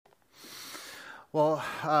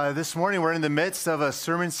This morning we're in the midst of a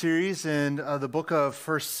sermon series in the book of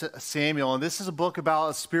First Samuel, and this is a book about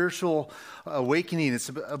a spiritual awakening. It's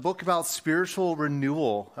a book about spiritual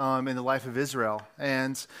renewal in the life of Israel.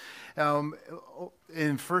 And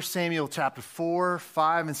in 1 Samuel chapter 4,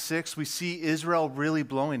 5, and 6, we see Israel really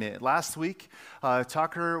blowing it. Last week,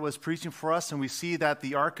 Tucker was preaching for us, and we see that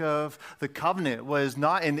the Ark of the Covenant was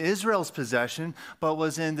not in Israel's possession, but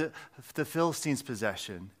was in the Philistines'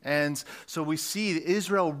 possession. And so we see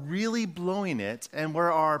Israel really blowing it, and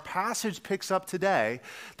where our passage picks up today,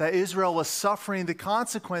 that Israel was suffering the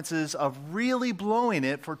consequences of really blowing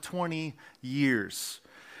it for 20 years.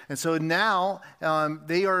 And so now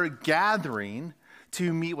they are gathering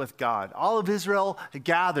to meet with God. All of Israel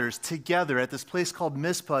gathers together at this place called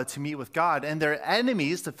Mizpah to meet with God. And their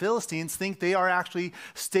enemies, the Philistines, think they are actually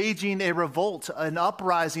staging a revolt, an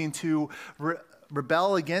uprising to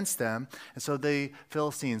rebel against them. And so the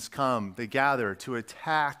Philistines come, they gather to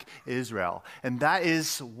attack Israel. And that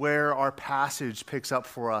is where our passage picks up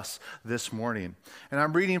for us this morning. And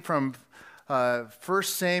I'm reading from 1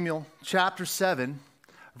 Samuel chapter 7,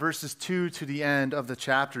 verses 2 to the end of the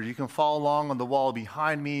chapter. You can follow along on the wall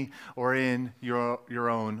behind me or in your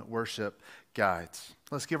own worship guides.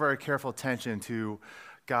 Let's give our careful attention to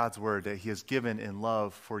God's word that he has given in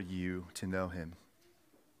love for you to know him.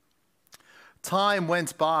 Time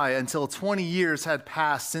went by until 20 years had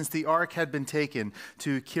passed since the ark had been taken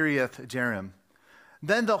to Kiriath Jearim.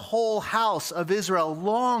 Then the whole house of Israel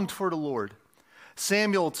longed for the Lord.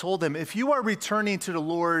 Samuel told them, "If you are returning to the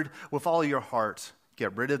Lord with all your heart,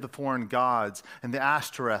 get rid of the foreign gods and the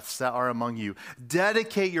Ashtoreths that are among you.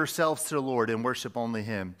 Dedicate yourselves to the Lord and worship only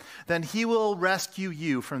him. Then he will rescue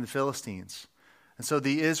you from the Philistines." And so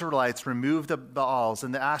the Israelites removed the Baals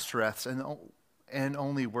and the Ashtoreths and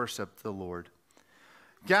only worshiped the Lord.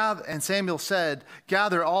 And Samuel said,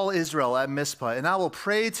 "Gather all Israel at Mizpah, and I will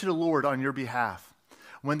pray to the Lord on your behalf."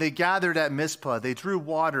 When they gathered at Mizpah, they drew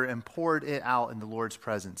water and poured it out in the Lord's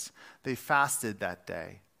presence. They fasted that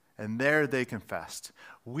day. And there they confessed,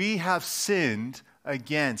 "We have sinned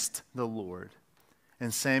against the Lord."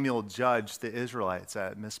 And Samuel judged the Israelites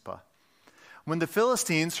at Mizpah. When the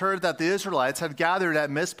Philistines heard that the Israelites had gathered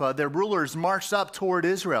at Mizpah, their rulers marched up toward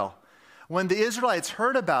Israel. When the Israelites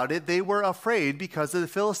heard about it, they were afraid because of the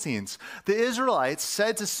Philistines. The Israelites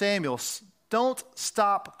said to Samuel, "Don't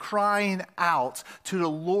stop crying out to the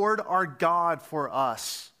Lord our God for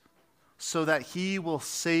us, so that he will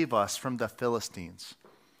save us from the Philistines."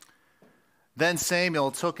 Then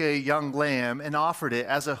Samuel took a young lamb and offered it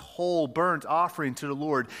as a whole burnt offering to the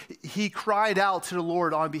Lord. He cried out to the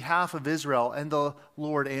Lord on behalf of Israel, and the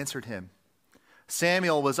Lord answered him.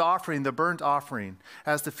 Samuel was offering the burnt offering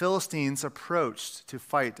as the Philistines approached to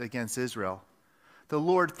fight against Israel. The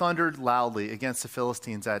Lord thundered loudly against the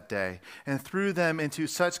Philistines that day and threw them into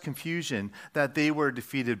such confusion that they were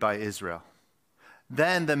defeated by Israel.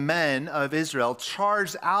 Then the men of Israel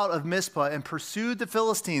charged out of Mizpah and pursued the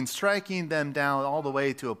Philistines, striking them down all the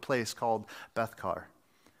way to a place called Bethkar.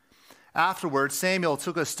 Afterwards, Samuel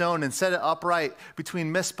took a stone and set it upright between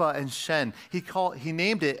Mizpah and Shen. He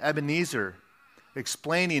named it Ebenezer,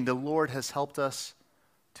 explaining, "The Lord has helped us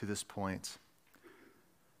to this point."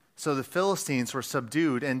 So the Philistines were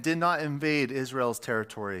subdued and did not invade Israel's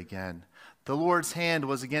territory again. The Lord's hand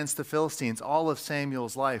was against the Philistines all of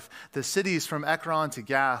Samuel's life. The cities from Ekron to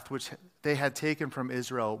Gath, which they had taken from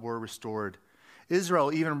Israel, were restored.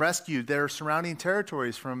 Israel even rescued their surrounding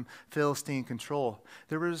territories from Philistine control.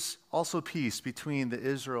 There was also peace between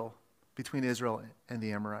Israel and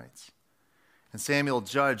the Amorites. And Samuel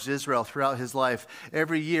judged Israel throughout his life.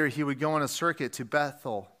 Every year he would go on a circuit to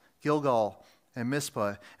Bethel, Gilgal, and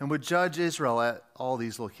Mizpah, and would judge Israel at all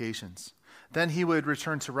these locations. Then he would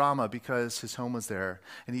return to Ramah because his home was there,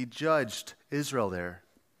 and he judged Israel there,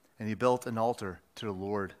 and he built an altar to the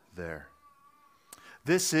Lord there.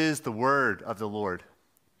 This is the word of the Lord.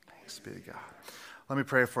 Thanks be to God. Let me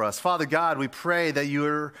pray for us. Father God, we pray that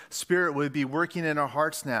your Spirit would be working in our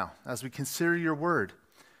hearts now as we consider your word,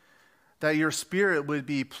 that your Spirit would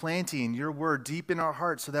be planting your word deep in our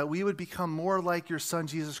hearts so that we would become more like your Son,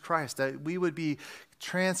 Jesus Christ, that we would be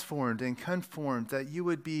transformed and conformed, that you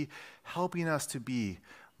would be helping us to be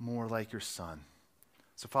more like your Son.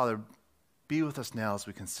 So, Father, be with us now as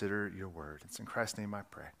we consider your word. It's in Christ's name I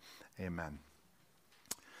pray. Amen.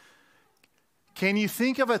 Can you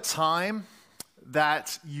think of a time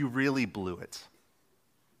that you really blew it?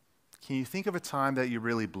 Can you think of a time that you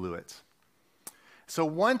really blew it? So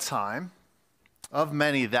one time, of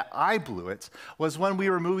many that I blew it was when we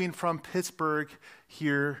were moving from Pittsburgh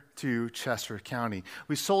here to Chester County.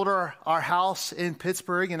 We sold our house in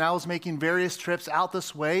Pittsburgh, and I was making various trips out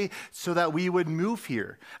this way so that we would move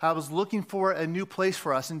here. I was looking for a new place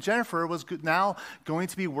for us, and Jennifer was now going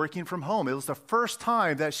to be working from home. It was the first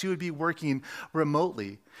time that she would be working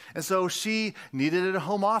remotely. And so she needed a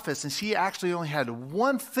home office, and she actually only had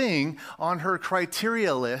one thing on her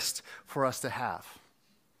criteria list for us to have.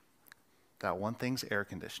 That one thing's air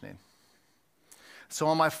conditioning. So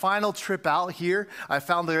on my final trip out here, I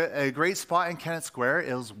found a great spot in Kennett Square.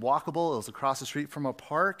 It was walkable. It was across the street from a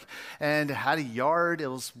park, and it had a yard. It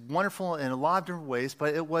was wonderful in a lot of different ways,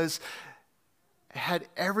 but it had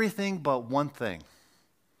everything but one thing.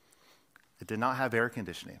 It did not have air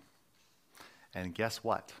conditioning. And guess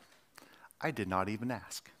what? I did not even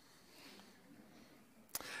ask.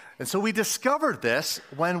 And so we discovered this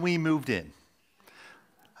when we moved in.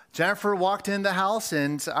 Jennifer walked in the house,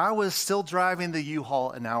 and I was still driving the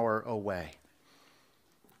U-Haul an hour away.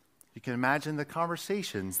 You can imagine the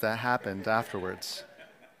conversations that happened afterwards.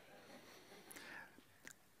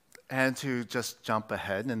 And to just jump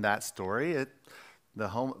ahead in that story,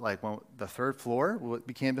 the third floor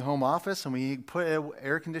became the home office, and we put an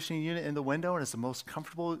air conditioning unit in the window, and it's the most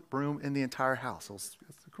comfortable room in the entire house. It's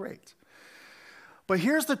great. But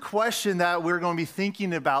here's the question that we're going to be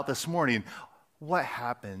thinking about this morning. What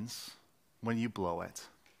happens when you blow it?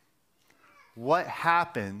 What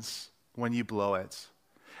happens when you blow it?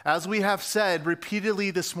 As we have said repeatedly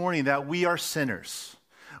this morning, that we are sinners.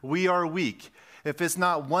 We are weak. If it's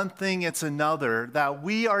not one thing, it's another. That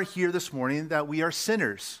we are here this morning, that we are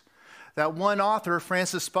sinners. That one author,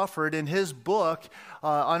 Francis Spufford, in his book,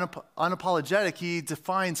 Unapologetic, he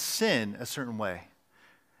defines sin a certain way.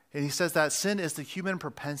 And he says that sin is the human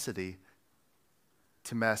propensity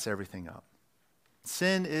to mess everything up.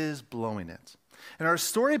 Sin is blowing it. And our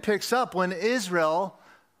story picks up when Israel,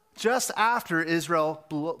 just after Israel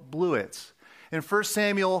blew it. In 1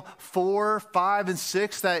 Samuel 4, 5, and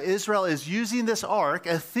 6, that Israel is using this ark,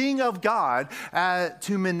 a thing of God,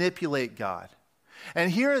 to manipulate God.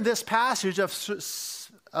 And here in this passage of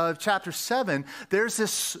chapter 7, there's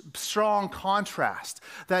this strong contrast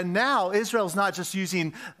that now Israel's not just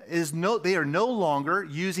they are no longer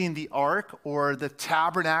using the ark or the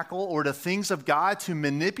tabernacle or the things of God to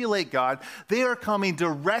manipulate God. They are coming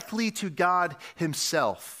directly to God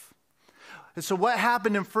himself. And so what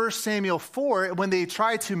happened in 1 Samuel 4, when they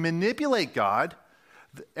tried to manipulate God,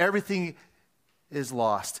 everything is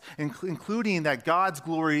lost, including that God's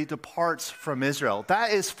glory departs from Israel.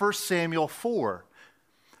 That is 1 Samuel 4.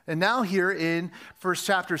 And now here in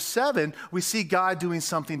chapter 7, we see God doing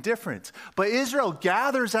something different. But Israel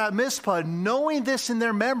gathers at Mizpah, knowing this in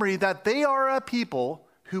their memory, that they are a people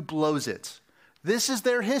who blows it. This is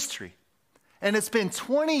their history. And it's been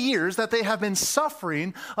 20 years that they have been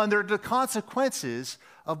suffering under the consequences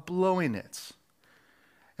of blowing it.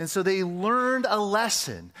 And so they learned a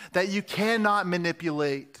lesson that you cannot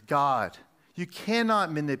manipulate God. You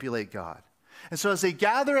cannot manipulate God. And so as they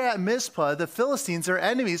gather at Mizpah, the Philistines, their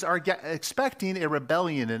enemies, are expecting a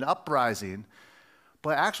rebellion, an uprising.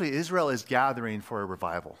 But actually, Israel is gathering for a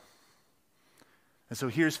revival. And so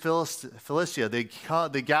here's Philistia.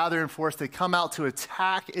 They gather in force. They come out to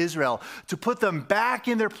attack Israel, to put them back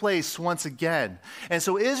in their place once again. And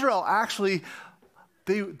so Israel actually,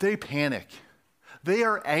 they panic. They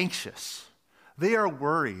are anxious. They are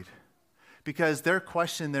worried because their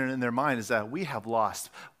question in their mind is that we have lost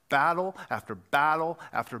battle after battle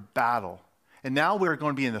after battle. And now we're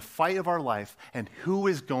going to be in the fight of our life, and who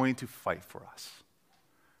is going to fight for us?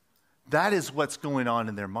 That is what's going on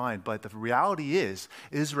in their mind. But the reality is,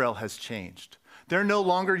 Israel has changed. They're no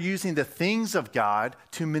longer using the things of God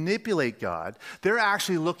to manipulate God. They're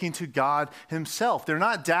actually looking to God himself. They're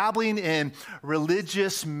not dabbling in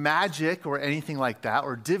religious magic or anything like that,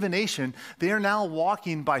 or divination. They are now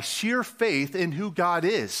walking by sheer faith in who God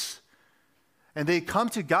is. And they come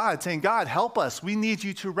to God saying, God, help us. We need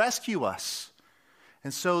you to rescue us.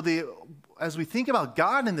 And so as we think about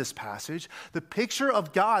God in this passage, the picture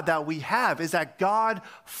of God that we have is that God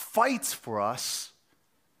fights for us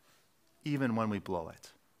even when we blow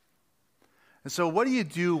it. And so what do you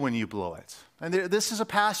do when you blow it? And this is a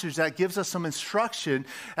passage that gives us some instruction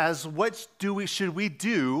as what should we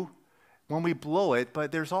do when we blow it,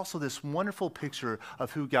 but there's also this wonderful picture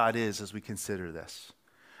of who God is as we consider this.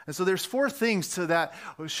 And so there's 4 things that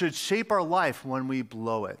should shape our life when we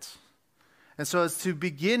blow it. And so as to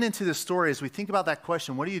begin into the story, as we think about that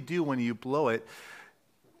question, what do you do when you blow it?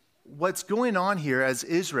 What's going on here as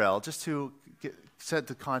Israel, just to set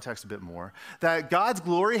the context a bit more, that God's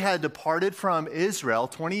glory had departed from Israel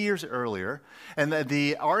 20 years earlier, and that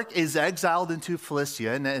the ark is exiled into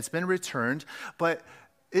Philistia, and it's been returned, but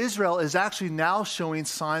Israel is actually now showing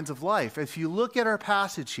signs of life. If you look at our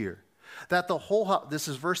passage here, that this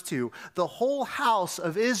is verse 2, the whole house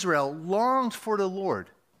of Israel longed for the Lord,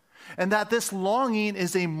 and that this longing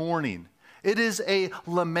is a mourning. It is a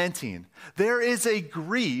lamenting. There is a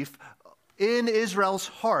grief in Israel's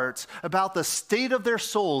hearts about the state of their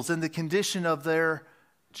souls and the condition of their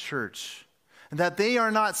church, and that they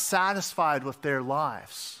are not satisfied with their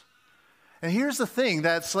lives. And here's the thing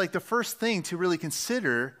that's like the first thing to really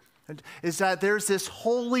consider is that there's this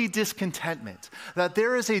holy discontentment, that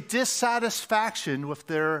there is a dissatisfaction with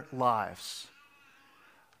their lives.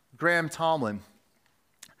 Graham Tomlin,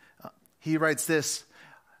 he writes this: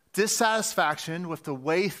 dissatisfaction with the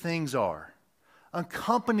way things are,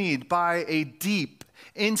 accompanied by a deep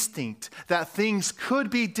instinct that things could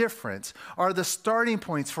be different, are the starting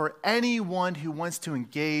points for anyone who wants to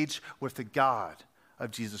engage with the God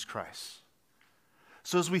of Jesus Christ.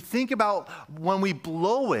 So as we think about when we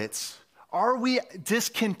blow it, are we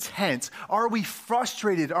discontent? Are we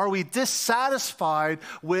frustrated? Are we dissatisfied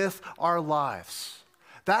with our lives?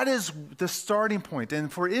 That is the starting point.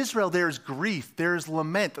 And for Israel, there's grief, there's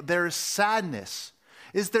lament, there's sadness.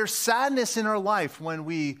 Is there sadness in our life when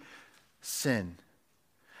we sin?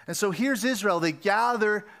 And so here's Israel. They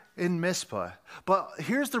gather in Mizpah. But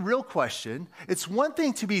here's the real question. It's one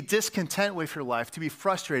thing to be discontent with your life, to be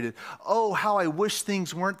frustrated. Oh, how I wish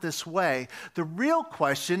things weren't this way. The real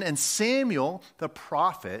question, and Samuel, the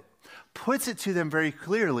prophet, puts it to them very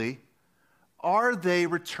clearly, are they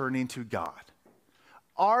returning to God?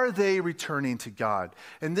 Are they returning to God?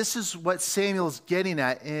 And this is what Samuel is getting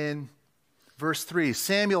at in verse 3.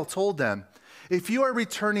 Samuel told them, if you are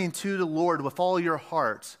returning to the Lord with all your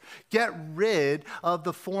hearts, get rid of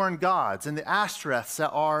the foreign gods and the Ashtoreths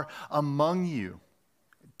that are among you.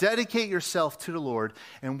 Dedicate yourself to the Lord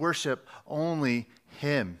and worship only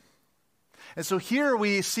Him. And so here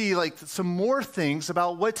we see like some more things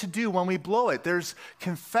about what to do when we blow it. There's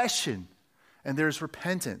confession and there's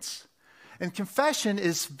repentance. And confession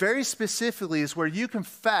is very specifically is where you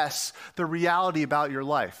confess the reality about your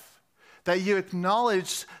life. That you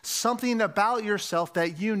acknowledge something about yourself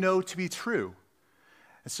that you know to be true.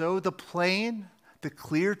 And so the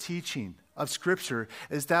clear teaching of Scripture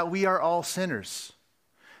is that we are all sinners.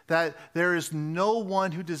 That there is no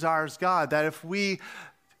one who desires God. That if we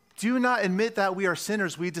do not admit that we are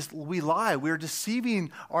sinners, we lie. We are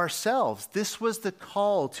deceiving ourselves. This was the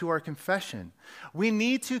call to our confession. We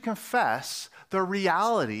need to confess the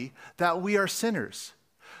reality that we are sinners.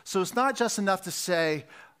 So it's not just enough to say,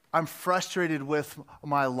 I'm frustrated with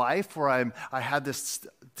my life, or I had this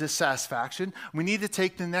dissatisfaction. We need to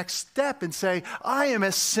take the next step and say, I am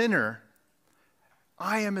a sinner.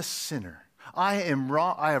 I am a sinner. I am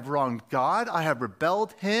wrong. I have wronged God. I have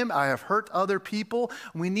rebelled Him. I have hurt other people.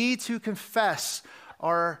 We need to confess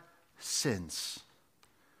our sins.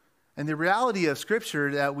 And the reality of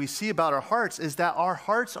Scripture that we see about our hearts is that our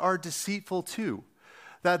hearts are deceitful too.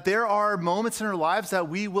 That there are moments in our lives that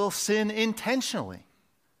we will sin intentionally.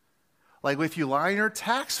 Like if you lie in your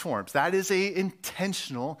tax forms, that is an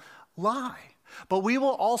intentional lie. But we will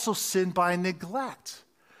also sin by neglect.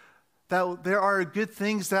 That there are good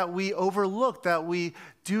things that we overlook, that we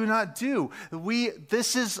do not do.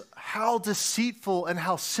 This is how deceitful and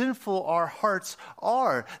how sinful our hearts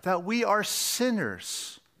are, that we are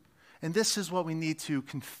sinners. And this is what we need to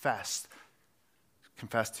confess.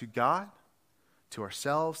 Confess to God, to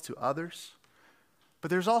ourselves, to others. But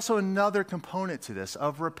there's also another component to this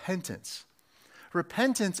of repentance.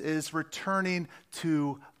 Repentance is returning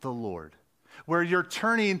to the Lord, where you're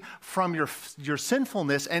turning from your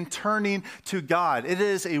sinfulness and turning to God. It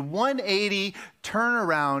is a 180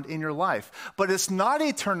 turnaround in your life, but it's not a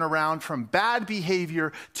turnaround from bad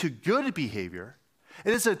behavior to good behavior.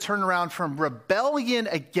 It is a turnaround from rebellion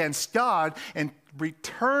against God and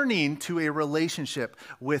returning to a relationship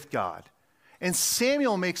with God. And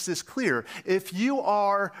Samuel makes this clear. If you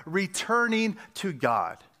are returning to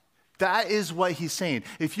God, that is what he's saying.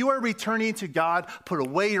 If you are returning to God, put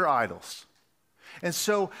away your idols. And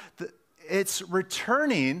so it's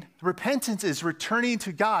returning, repentance is returning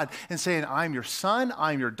to God and saying, I'm your son,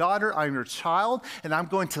 I'm your daughter, I'm your child, and I'm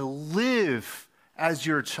going to live as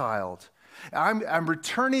your child. I'm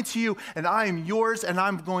returning to you, and I am yours, and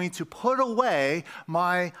I'm going to put away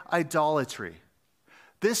my idolatry.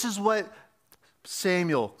 This is what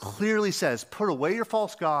Samuel clearly says, put away your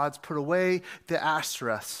false gods, put away the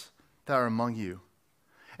Ashtoreths that are among you.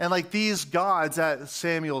 And like these gods that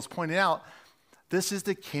Samuel is pointing out, This is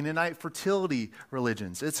the Canaanite fertility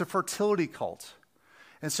religions. It's a fertility cult.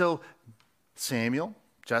 And so Samuel,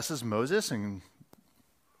 just as Moses and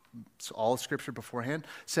all of Scripture beforehand,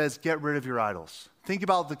 says, get rid of your idols. Think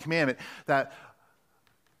about the commandment that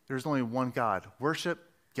there's only one God. Worship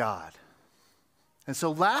God. And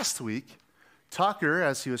so last week, Tucker,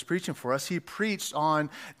 as he was preaching for us, he preached on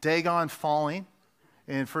Dagon falling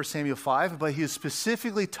in 1 Samuel 5, but he was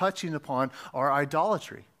specifically touching upon our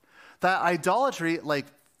idolatry. That idolatry, like,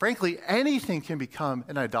 frankly, anything can become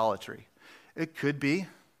an idolatry. It could be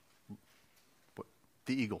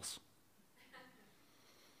the Eagles.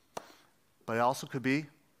 But it also could be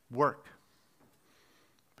work.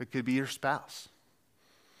 It could be your spouse.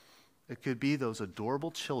 It could be those adorable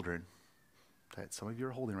children that some of you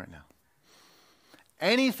are holding right now.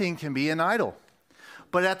 Anything can be an idol.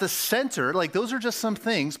 But at the center, like those are just some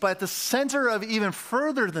things, but at the center of even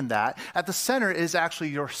further than that, at the center is actually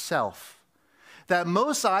yourself. That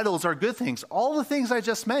most idols are good things. All the things I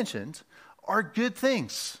just mentioned are good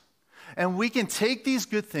things. And we can take these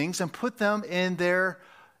good things and put them in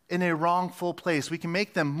a wrongful place. We can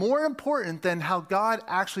make them more important than how God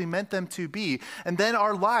actually meant them to be. And then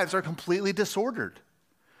our lives are completely disordered.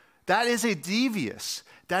 That is a devious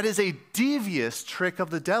trick of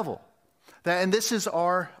the devil. And this is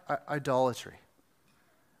our idolatry.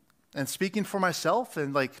 And speaking for myself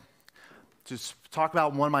and like just talk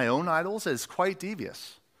about one of my own idols is quite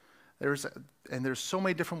devious. There's so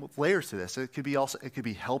many different layers to this. It could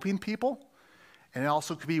be helping people, and it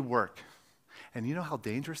also could be work. And you know how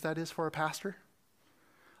dangerous that is for a pastor?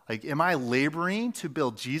 Like, am I laboring to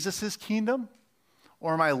build Jesus' kingdom,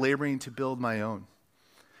 or am I laboring to build my own?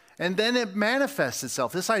 And then it manifests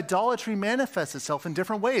itself. This idolatry manifests itself in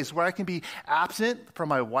different ways, where I can be absent from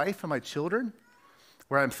my wife and my children,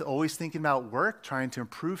 where I'm always thinking about work, trying to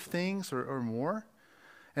improve things or more.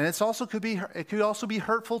 And it could also be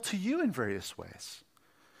hurtful to you in various ways.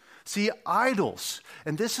 See, idols,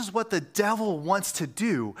 and this is what the devil wants to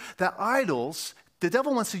do, the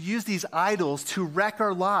devil wants to use these idols to wreck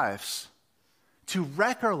our lives.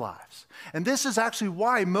 And this is actually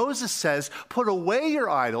why Moses says, put away your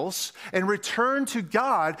idols and return to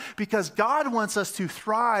God, because God wants us to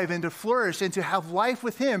thrive and to flourish and to have life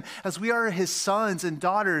with him as we are his sons and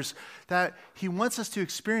daughters, that he wants us to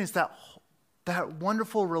experience that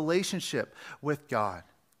wonderful relationship with God.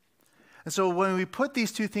 And so when we put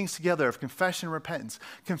these two things together of confession and repentance,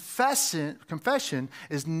 confession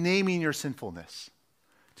is naming your sinfulness.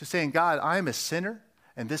 To saying, God, I am a sinner,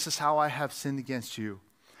 and this is how I have sinned against you.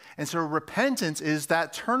 And so repentance is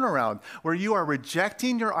that turnaround where you are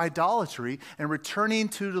rejecting your idolatry and returning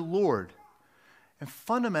to the Lord. And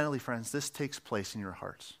fundamentally, friends, this takes place in your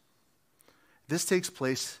hearts. This takes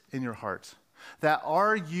place in your hearts. That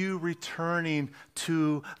are you returning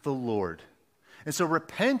to the Lord? And so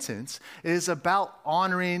repentance is about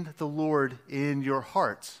honoring the Lord in your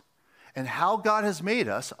hearts. And how God has made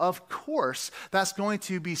us, of course, that's going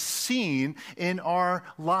to be seen in our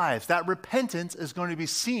lives. That repentance is going to be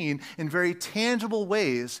seen in very tangible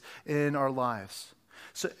ways in our lives.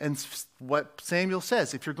 So, and what Samuel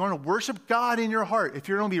says, if you're going to worship God in your heart, if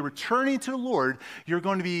you're going to be returning to the Lord, you're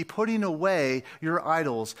going to be putting away your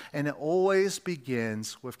idols. And it always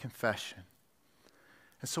begins with confession.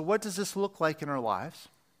 And so what does this look like in our lives?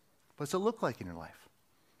 What does it look like in your life?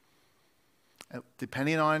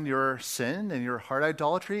 Depending on your sin and your heart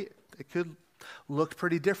idolatry, it could look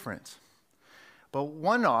pretty different. But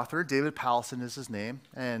one author, David Powlison is his name,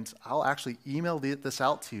 and I'll actually email this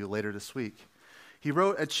out to you later this week. He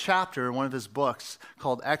wrote a chapter in one of his books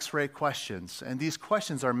called X-Ray Questions, and these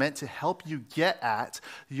questions are meant to help you get at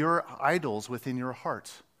your idols within your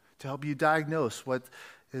heart, to help you diagnose what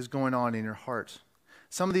is going on in your heart.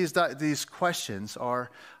 Some of these questions are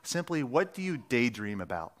simply, what do you daydream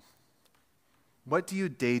about? What do you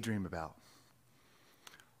daydream about?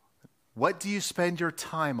 What do you spend your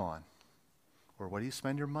time on? Or what do you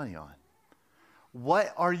spend your money on?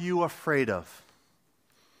 What are you afraid of?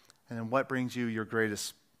 And then what brings you your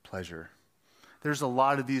greatest pleasure? There's a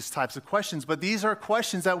lot of these types of questions, but these are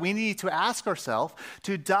questions that we need to ask ourselves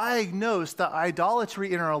to diagnose the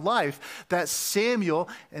idolatry in our life that Samuel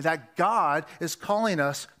and that God is calling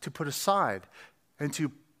us to put aside and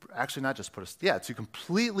to actually not just to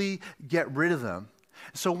completely get rid of them.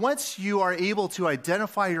 So once you are able to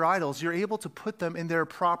identify your idols, you're able to put them in their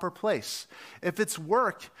proper place. If it's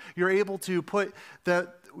work, you're able to put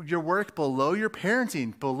your work below your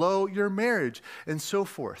parenting, below your marriage, and so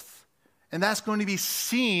forth. And that's going to be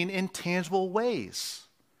seen in tangible ways.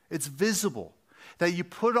 It's visible that you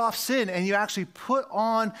put off sin and you actually put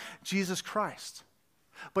on Jesus Christ.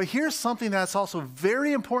 But here's something that's also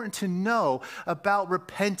very important to know about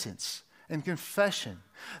repentance and confession.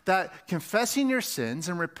 That confessing your sins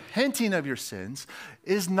and repenting of your sins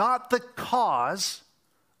is not the cause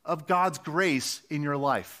of God's grace in your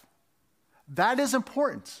life. That is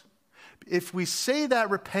important. If we say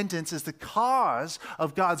that repentance is the cause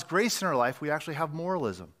of God's grace in our life, we actually have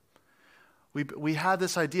moralism. We have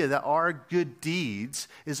this idea that our good deeds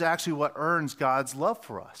is actually what earns God's love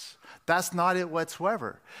for us. That's not it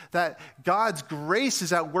whatsoever. That God's grace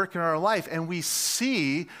is at work in our life, and we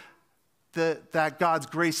see that God's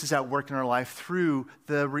grace is at work in our life through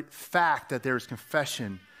the fact that there is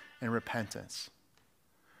confession and repentance.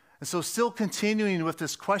 And so still continuing with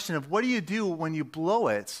this question of what do you do when you blow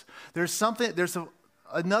it, there's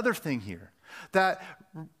another thing here, that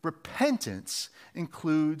repentance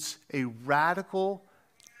includes a radical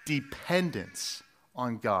dependence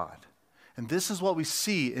on God. And this is what we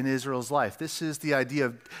see in Israel's life. This is the idea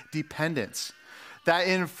of dependence. That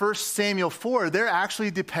in 1 Samuel 4, they're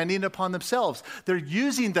actually depending upon themselves. They're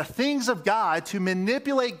using the things of God to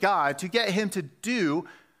manipulate God to get him to do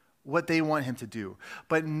what they want him to do.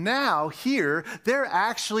 But now, here, they're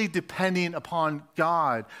actually depending upon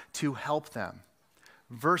God to help them.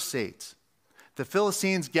 Verse 8, the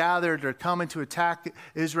Philistines gathered, they're coming to attack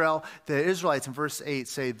Israel. The Israelites in verse 8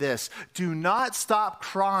 say this, "Do not stop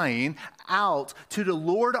crying out to the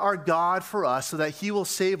Lord our God for us so that he will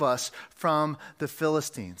save us from the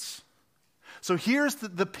Philistines." So here's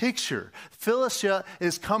the picture. Philistia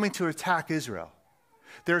is coming to attack Israel.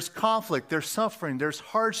 There's conflict, there's suffering, there's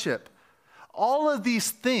hardship. All of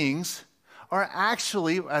these things are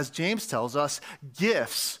actually, as James tells us,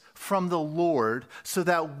 gifts from the Lord so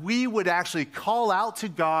that we would actually call out to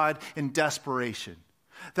God in desperation.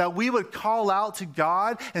 That we would call out to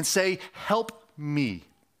God and say, "Help me.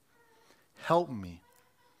 Help me."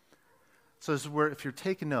 So if you're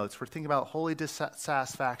taking notes, we're thinking about holy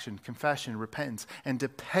dissatisfaction, confession, repentance, and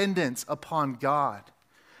dependence upon God.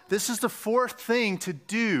 This is the fourth thing to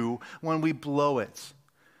do when we blow it.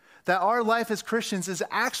 That our life as Christians is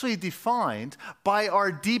actually defined by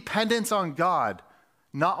our dependence on God,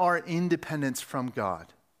 not our independence from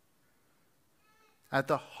God. At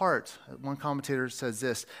the heart, one commentator says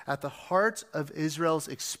this, at the heart of Israel's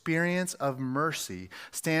experience of mercy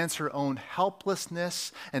stands her own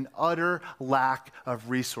helplessness and utter lack of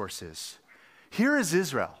resources. Here is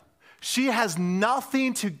Israel. She has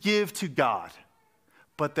nothing to give to God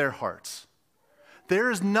but their hearts.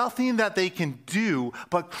 There is nothing that they can do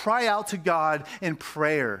but cry out to God in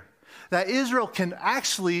prayer. That Israel can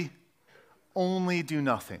actually only do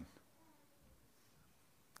nothing.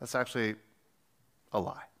 That's actually a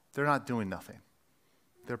lie. They're not doing nothing.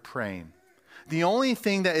 They're praying. The only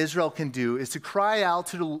thing that Israel can do is to cry out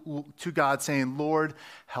to God saying, "Lord,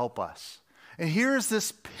 help us." And here's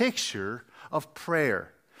this picture of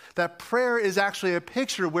prayer. That prayer is actually a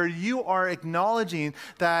picture where you are acknowledging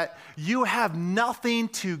that you have nothing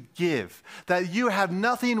to give, that you have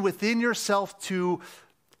nothing within yourself to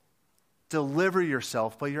deliver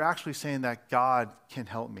yourself, but you're actually saying that God can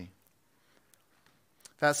help me.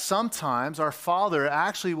 That sometimes our Father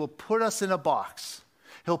actually will put us in a box.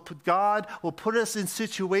 God will put us in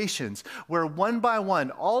situations where one by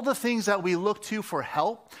one, all the things that we look to for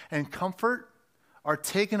help and comfort are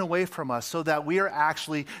taken away from us so that we are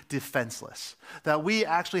actually defenseless, that we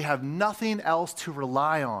actually have nothing else to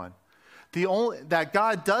rely on. That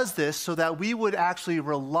God does this so that we would actually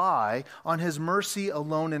rely on his mercy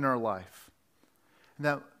alone in our life. And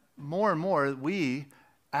that more and more we,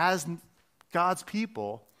 as God's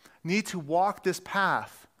people, need to walk this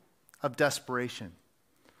path of desperation.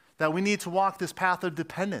 That we need to walk this path of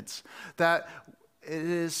dependence. That it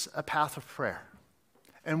is a path of prayer.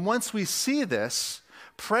 And once we see this,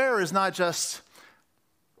 prayer is not just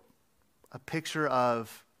a picture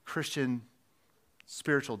of Christian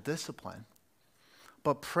spiritual discipline,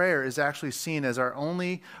 but prayer is actually seen as our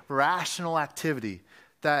only rational activity,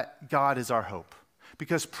 that God is our hope.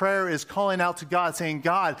 Because prayer is calling out to God, saying,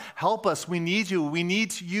 "God, help us. We need you. We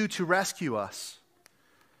need you to rescue us."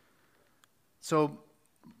 So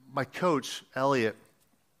my coach, Elliot,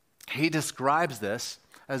 he describes this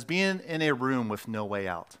as being in a room with no way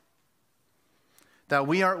out. That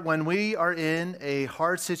when we are in a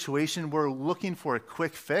hard situation, we're looking for a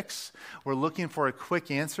quick fix. We're looking for a quick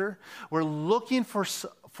answer. We're looking for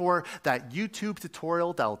that YouTube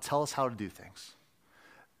tutorial that will tell us how to do things.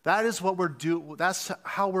 That is what we're doing. That's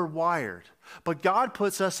how we're wired. But God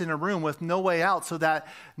puts us in a room with no way out so that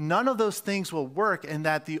none of those things will work, and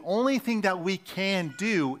that the only thing that we can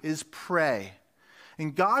do is pray.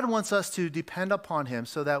 And God wants us to depend upon him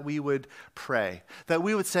so that we would pray, that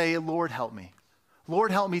we would say, "Lord, help me.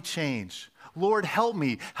 Lord, help me change. Lord, help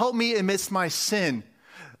me amidst my sin.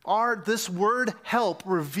 This word help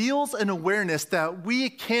reveals an awareness that we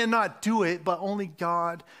cannot do it, but only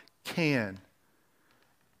God can.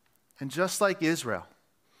 And just like Israel,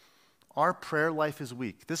 our prayer life is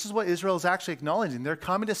weak. This is what Israel is actually acknowledging. They're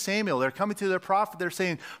coming to Samuel. They're coming to their prophet. They're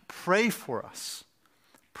saying, pray for us.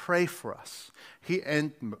 Pray for us.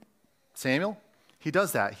 And Samuel, he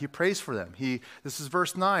does that. He prays for them. This is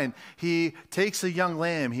verse 9. He takes a young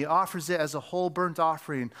lamb. He offers it as a whole burnt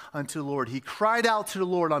offering unto the Lord. He cried out to the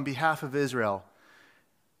Lord on behalf of Israel.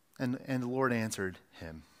 And the Lord answered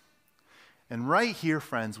him. And right here,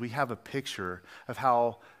 friends, we have a picture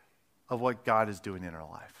of what God is doing in our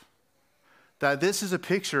life. That this is a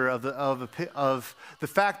picture of the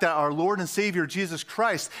fact that our Lord and Savior, Jesus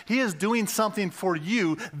Christ, he is doing something for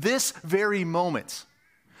you this very moment.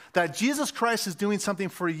 That Jesus Christ is doing something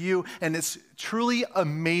for you, and it's truly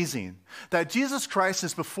amazing. That Jesus Christ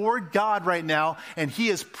is before God right now, and he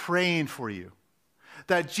is praying for you.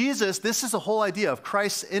 That Jesus, this is the whole idea of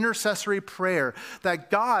Christ's intercessory prayer,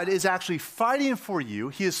 that God is actually fighting for you.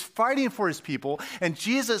 He is fighting for his people, and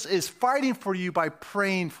Jesus is fighting for you by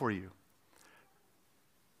praying for you.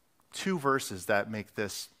 Two verses that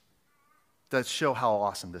show how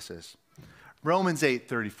awesome this is. Romans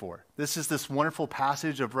 8:34. This is this wonderful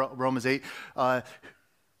passage of Romans 8.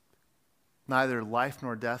 Neither life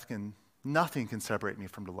nor death nothing can separate me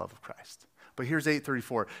from the love of Christ. But here's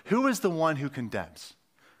 8:34. Who is the one who condemns?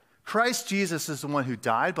 Christ Jesus is the one who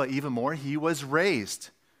died, but even more, he was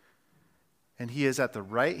raised. And he is at the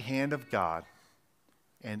right hand of God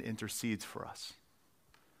and intercedes for us.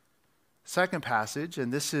 Second passage,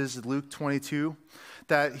 and this is Luke 22,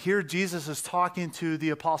 that here Jesus is talking to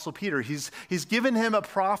the Apostle Peter. He's given him a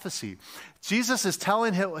prophecy. Jesus is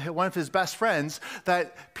telling one of his best friends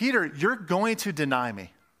that, Peter, you're going to deny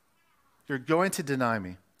me. You're going to deny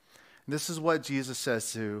me. And this is what Jesus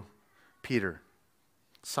says to Peter.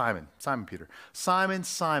 Simon Peter. Simon,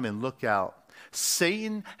 Simon, look out.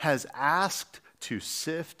 Satan has asked to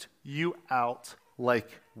sift you out like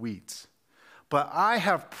wheat. But I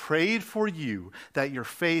have prayed for you that your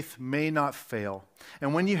faith may not fail.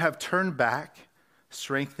 And when you have turned back,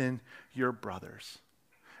 strengthen your brothers.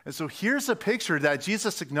 And so here's a picture that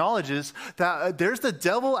Jesus acknowledges that there's the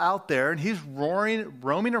devil out there, and he's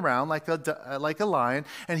roaming around like a lion,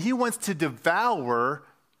 and he wants to devour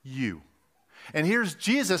you. And here's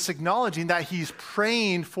Jesus acknowledging that he's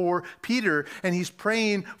praying for Peter, and he's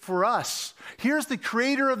praying for us. Here's the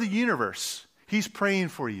creator of the universe. He's praying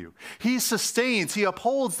for you. He sustains, he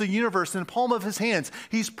upholds the universe in the palm of his hands.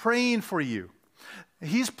 He's praying for you.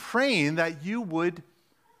 He's praying that you would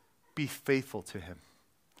be faithful to him.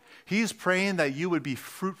 He's praying that you would be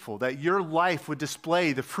fruitful, that your life would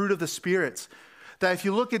display the fruit of the Spirit. That if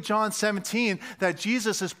you look at John 17, that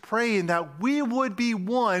Jesus is praying that we would be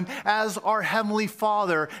one as our Heavenly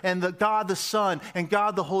Father and God the Son and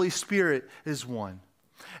God the Holy Spirit is one.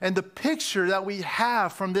 And the picture that we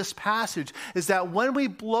have from this passage is that when we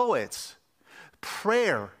blow it,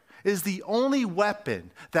 prayer is the only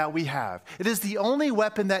weapon that we have. It is the only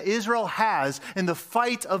weapon that Israel has in the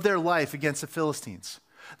fight of their life against the Philistines.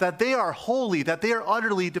 That they are holy, that they are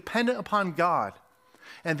utterly dependent upon God.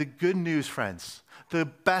 And the good news, friends, the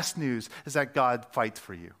best news is that God fights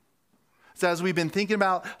for you. So as we've been thinking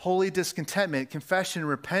about holy discontentment, confession,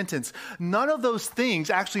 repentance, none of those things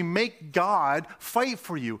actually make God fight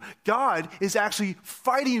for you. God is actually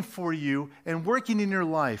fighting for you and working in your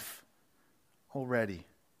life already.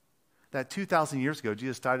 That 2,000 years ago,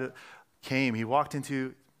 Jesus came, he walked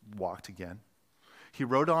again. He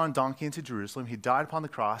rode on a donkey into Jerusalem. He died upon the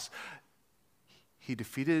cross. He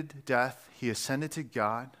defeated death. He ascended to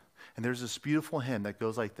God. And there's this beautiful hymn that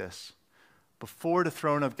goes like this. Before the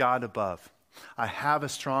throne of God above, I have a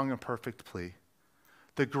strong and perfect plea.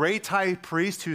 The great high priest who